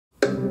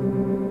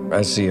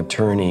As the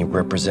attorney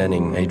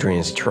representing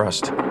Adrian's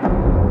trust,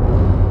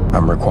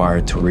 I'm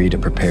required to read a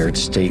prepared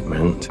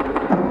statement.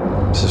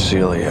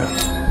 Cecilia,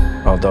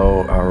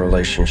 although our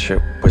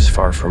relationship was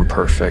far from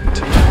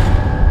perfect,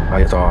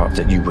 I thought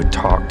that you would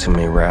talk to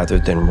me rather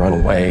than run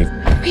away.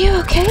 Are you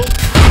okay?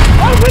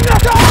 Open the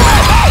door!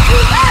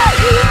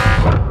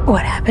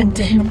 What happened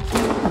to him?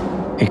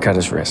 He cut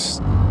his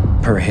wrist.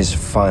 Per his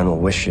final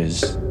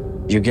wishes,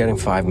 you're getting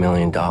 $5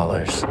 million.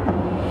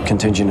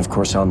 Contingent, of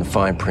course, on the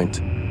fine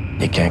print.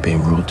 He can't be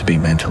ruled to be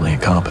mentally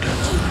incompetent.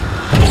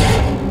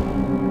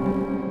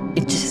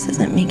 It just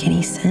doesn't make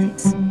any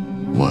sense.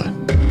 What?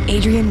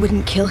 Adrian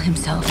wouldn't kill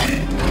himself.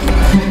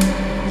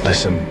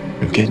 Listen,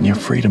 you're getting your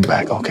freedom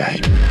back, okay?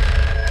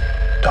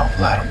 Don't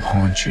let him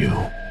haunt you.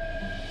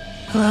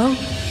 Hello?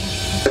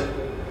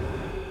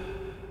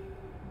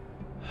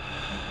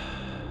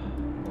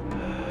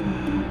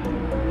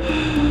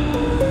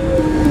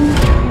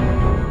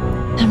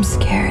 I'm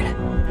scared.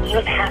 You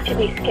don't have to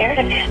be scared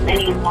of him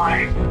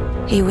anymore.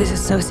 He was a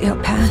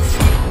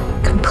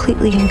sociopath,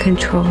 completely in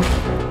control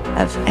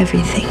of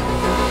everything.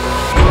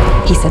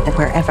 He said that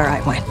wherever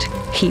I went,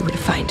 he would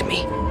find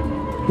me,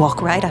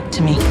 walk right up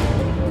to me,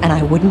 and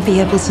I wouldn't be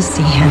able to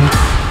see him.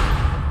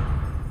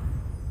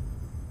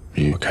 Are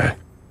you okay?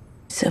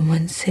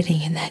 Someone's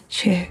sitting in that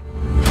chair.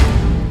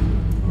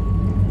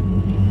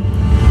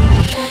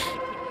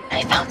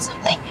 I found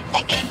something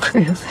that can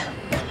prove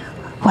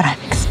what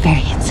I'm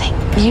experiencing.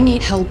 You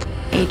need help.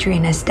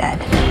 Adrian is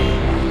dead.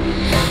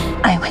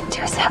 I went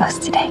to his house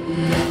today.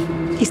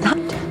 He's not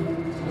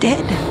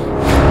dead.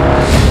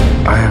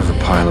 I have a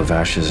pile of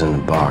ashes in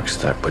the box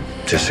that would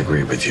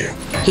disagree with you.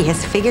 He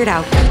has figured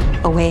out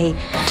a way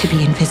to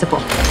be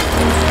invisible.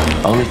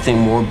 Only thing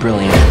more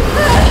brilliant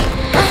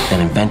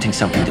than inventing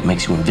something that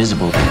makes you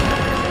invisible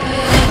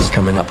is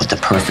coming up with the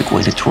perfect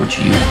way to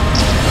torture you,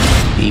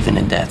 even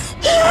in death.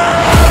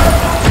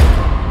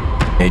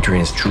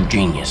 Adrian's true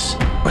genius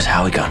was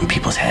how he got in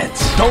people's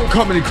heads. Don't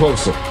come any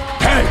closer.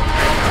 Hey!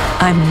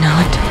 I'm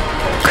not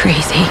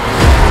crazy.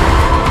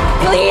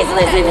 Please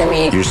listen to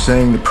me. You're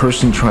saying the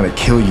person trying to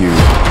kill you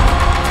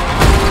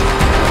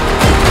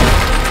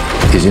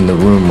is in the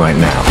room right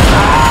now,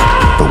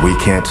 but we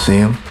can't see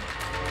him?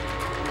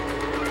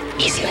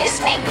 He's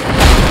listening.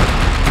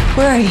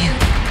 Where are you?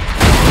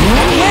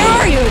 Where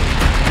are you?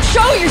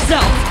 Show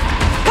yourself!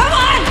 Come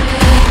on!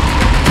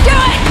 Do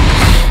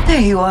it!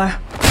 There you are.